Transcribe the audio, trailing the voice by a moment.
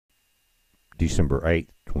December 8th,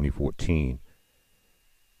 2014.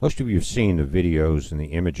 Most of you have seen the videos and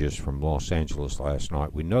the images from Los Angeles last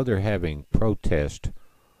night. We know they're having protest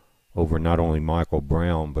over not only Michael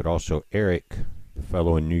Brown, but also Eric, the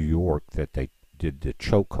fellow in New York that they did the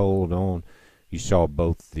chokehold on. You saw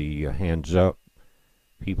both the hands up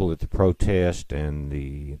people at the protest and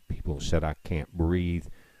the people who said, "I can't breathe."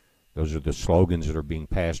 Those are the slogans that are being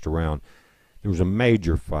passed around. There was a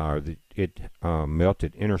major fire that it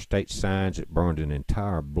melted interstate signs. It burned an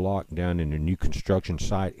entire block down in a new construction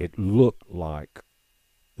site. It looked like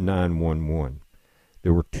 911.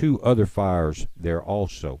 There were two other fires there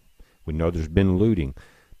also. We know there's been looting,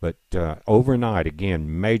 but overnight,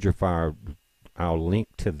 again, major fire. I'll link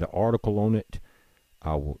to the article on it,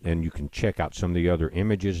 and you can check out some of the other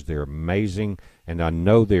images. They're amazing, and I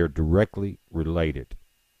know they're directly related.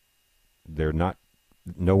 They're not.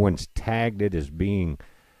 No one's tagged it as being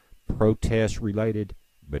protest related,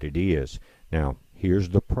 but it is. Now, here's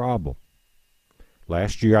the problem.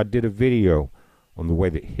 Last year I did a video on the way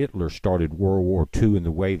that Hitler started World War II and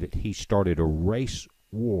the way that he started a race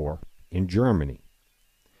war in Germany.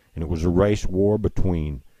 And it was a race war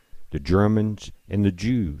between the Germans and the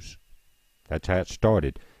Jews. That's how it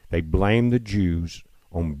started. They blamed the Jews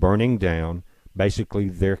on burning down basically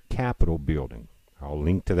their Capitol building. I'll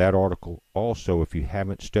link to that article also. If you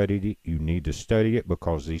haven't studied it, you need to study it,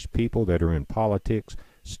 because these people that are in politics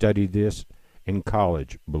study this in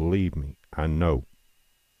college. Believe me, I know.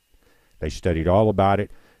 They studied all about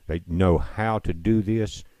it. They know how to do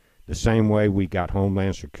this. The same way we got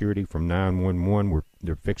Homeland Security from 911,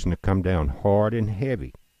 they're fixing to come down hard and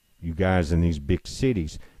heavy. You guys in these big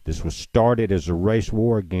cities, this was started as a race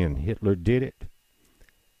war. Again, Hitler did it.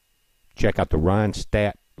 Check out the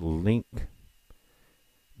Rhinestat link.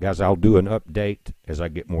 Guys, I'll do an update as I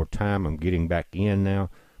get more time. I'm getting back in now.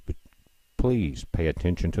 But please pay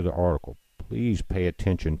attention to the article. Please pay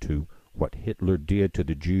attention to what Hitler did to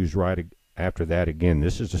the Jews right after that. Again,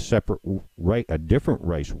 this is a different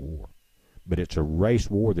race war. But it's a race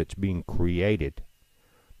war that's being created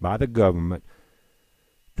by the government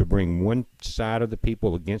to bring one side of the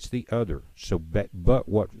people against the other. But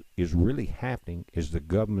what is really happening is the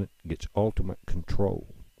government gets ultimate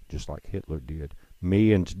control, just like Hitler did.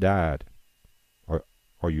 Millions died.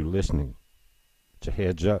 Are you listening? It's a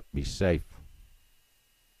heads up. Be safe.